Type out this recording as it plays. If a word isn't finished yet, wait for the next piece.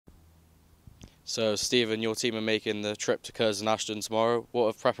So, Stephen, your team are making the trip to Curzon Ashton tomorrow. What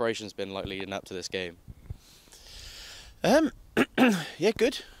have preparations been like leading up to this game? Um, yeah,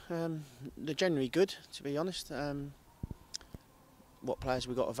 good. They're generally good, to be honest. What players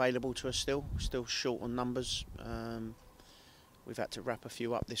we got available to us still? Still short on numbers. We've had to wrap a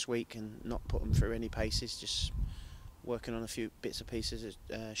few up this week and not put them through any paces. Just working on a few bits and pieces,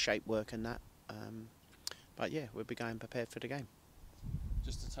 shape work and that. But yeah, we'll be going prepared for the game.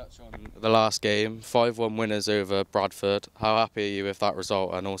 Just to touch on the last game, 5-1 winners over Bradford. How happy are you with that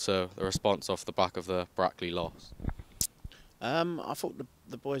result and also the response off the back of the Brackley loss? I thought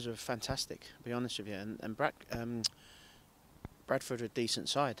the boys were fantastic, to be honest with you. And Bradford are a decent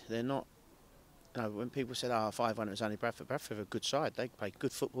side. They're not. You know, when people said, "Oh, 5-1, it was only Bradford." Bradford are a good side. They play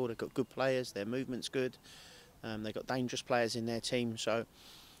good football. They've got good players. Their movement's good. They've got dangerous players in their team. So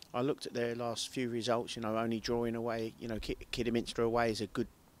I looked at their last few results. You know, only drawing away. You know, Kidderminster away is a good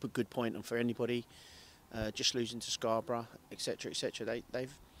point for anybody. Just losing to Scarborough, etc., etc.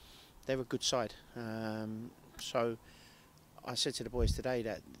 They're a good side. So I said to the boys today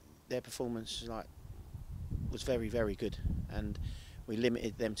that their performance was very, very good, and we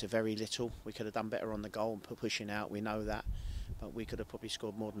limited them to very little. We could have done better on the goal and pushing out. We know that, but we could have probably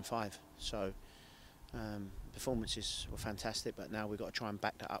scored more than 5. So performances were fantastic, but now we've got to try and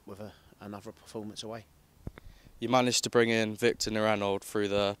back that up with another performance away. You managed to bring in Victor Nurenold through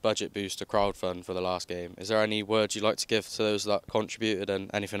the budget booster crowdfund for the last game. Is there any words you'd like to give to those that contributed and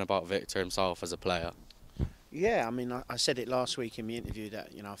anything about Victor himself as a player? Yeah, I mean, I said it last week in the interview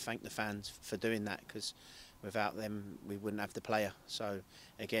that, you know, I thank the fans for doing that, because without them we wouldn't have the player. So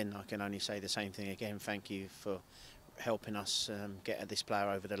again, I can only say the same thing again. Thank you for helping us get this player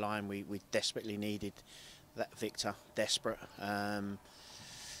over the line. We desperately needed that Victor, desperate.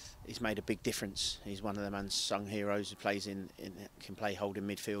 He's made a big difference. He's one of the unsung heroes who plays can play holding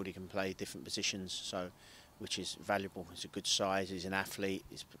midfield. He can play different positions, so which is valuable. He's a good size. He's an athlete.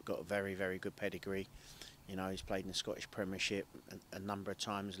 He's got a very, very good pedigree. You know, he's played in the Scottish Premiership a number of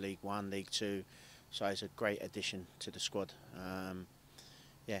times, League One, League Two. So he's a great addition to the squad.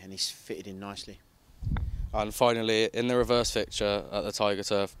 Yeah, and he's fitted in nicely. And finally, in the reverse fixture at the Tiger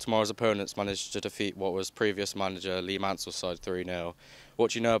Turf, tomorrow's opponents managed to defeat what was previous manager Lee Mansell's side 3-0.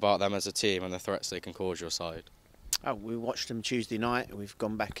 What do you know about them as a team and the threats they can cause your side? Oh, we watched them Tuesday night. We've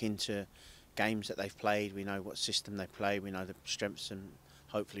gone back into games that they've played. We know what system they play. We know the strengths and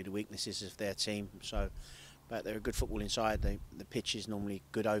hopefully the weaknesses of their team. So, but they're a good football inside. The pitch is normally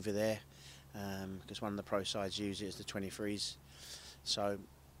good over there because one of the pro sides use it as the 23s. So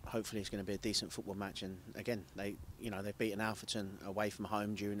hopefully it's going to be a decent football match. And again, they've beaten Alfreton away from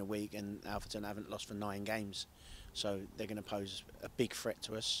home during the week, and Alfreton haven't lost for 9 games. So they're going to pose a big threat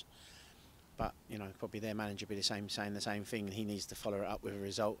to us. But you know, probably their manager will be saying the same thing, and he needs to follow it up with a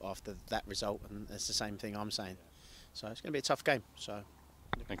result after that result, and it's the same thing I'm saying. So it's going to be a tough game. So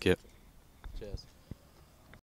thank you. Cheers.